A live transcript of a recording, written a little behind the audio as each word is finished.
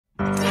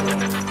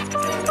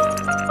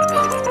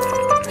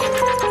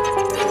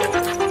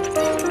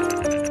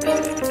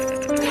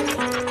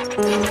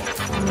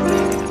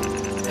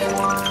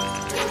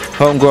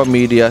Homegrown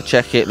media,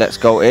 check it, let's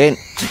go in.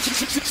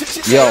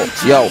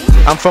 Yo,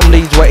 I'm from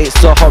Leeds where it's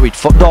so horrid.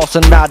 Fuck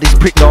Dawson, nah, this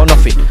prick know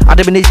nothing. I'd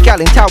have been this gal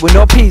in town with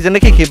no peas and a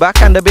kicky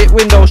back and a bit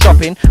window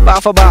shopping.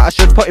 But for I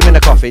should put him in a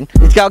coffin.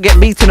 This gal get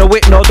beat in a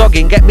whip, no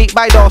dogging. Get beat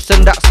by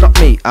Dawson, that's not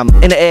me. I'm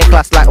in the A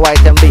class like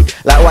white and B.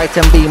 Like white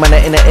and B, man,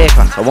 in the A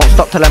class. I won't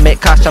stop till I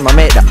make cash, I'ma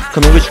make that.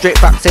 Coming with straight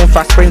facts, in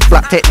fast springs,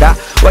 black, take that.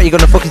 What you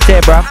gonna fucking say,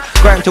 bruv?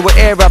 Grime to an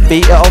air rap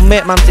beat, it'll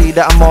make man see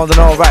that I'm more than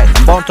alright.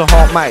 I'm born to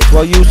haunt mics,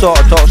 well you sort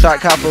of talk shite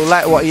careful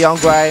like what you on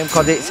Grime.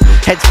 Cause it's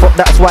heads fuck,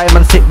 that's why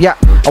man sip ya.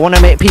 I wanna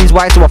make peas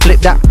white, so I flip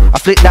that. I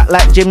flip that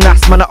like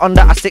gymnast, man, on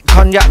that. I stick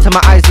cognac to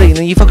my eyes lean.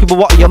 And you fucking with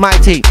what, you're my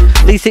team.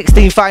 These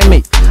 16 find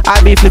me,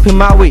 I be flipping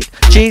my weed.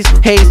 Cheese,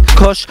 haze,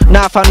 kush,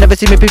 nah fam, never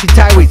see me pipping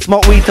Thai weed.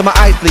 Smoke weed to my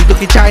eyes bleed,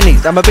 looking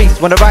Chinese. I'm a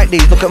beast, when I write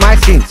these, look at my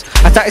schemes.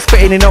 I started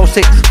spitting in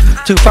 06,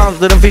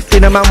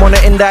 2015, a man wanna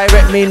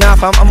indirect me. Nah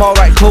fam, I'm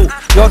alright, cool,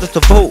 you're just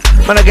a fool.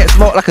 Man, I get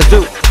smoked like a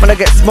zoo, man, I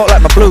get smoked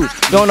like my blues.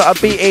 You're not a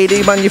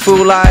BAD, man, you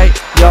fool like.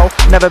 Yo,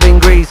 never been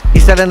greased.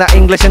 He's selling that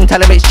English and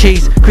tell him it's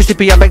cheese.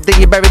 Crispy, I beg that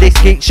you bury this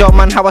geek. Show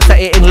man how I set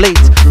it in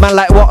Leeds. Man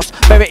like what's,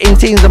 bury it in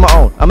teams of my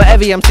own. I'm a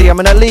heavy MC, I'm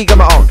in a league of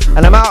my own.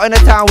 And I'm out in the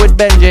town with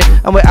Benji,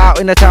 and we're out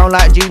in the town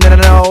like Gene and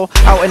I know.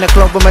 Out in the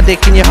club with my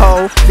dick in your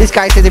hole. This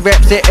guy says he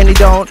reps it and he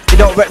don't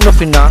rep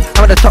nothing now.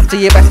 I'm at the top, so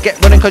you best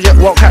get running cause you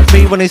won't catch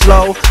me when it's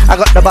low. I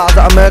got the bars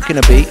that are murking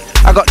a beat,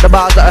 I got the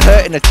bars that are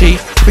hurting the chief.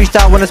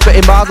 Freestyle when I'm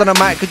spitting bars on the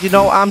mic, cause you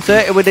know I'm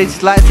dirty with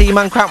this. Like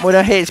T-Man Cramp with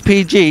the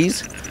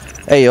HPGs.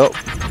 Hey up,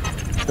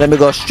 let me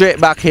go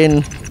straight back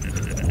in.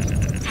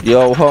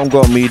 Yo,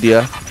 homegrown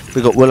media,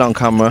 we got Will on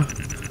camera.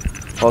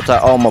 Hold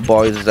tight, all my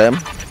boys them.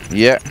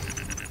 Yeah.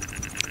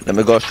 Let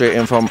me go straight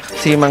in from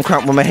T-Man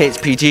Cramp with my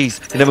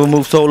HPGs. You never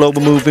move solo,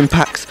 we move in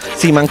packs.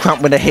 T-Man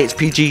Cramp with the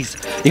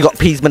HPGs. You got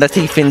peas with the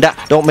teeth in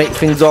that, don't make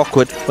things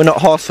awkward. We're not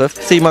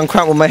Horsforth. T-Man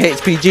Cramp with my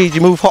HPGs.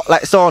 You move hot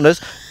like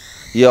saunas.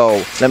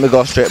 Yo, let me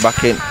go straight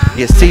back in.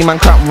 Yes, T-Man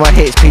Cramp with my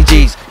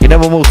HPGs. You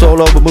never move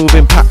solo, we move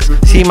in packs.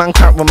 T-Man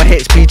Cramp with my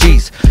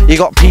HPGs. You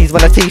got peas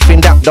with the teeth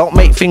in that, don't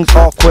make things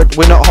awkward.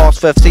 We're not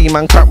Horsforth.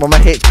 T-Man Cramp with my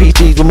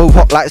HPGs. We move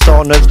hot like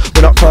saunas.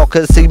 We're not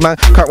talkers. T-Man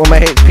Cramp with my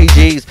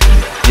HPGs.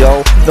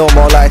 Yo, no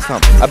more lies fam.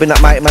 I've been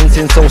at Mike man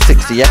since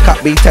 060. Yeah,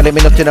 can't be telling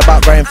me nothing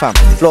about Grime fam.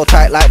 Flow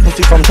tight like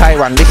pussy from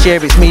Taiwan. This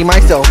year it's me,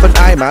 myself and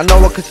I man.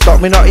 No one can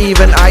stop me, not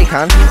even I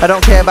can. I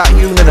don't care about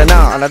you and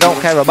I don't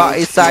care about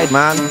his side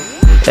man.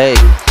 Hey,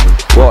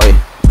 watty,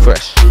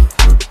 fresh.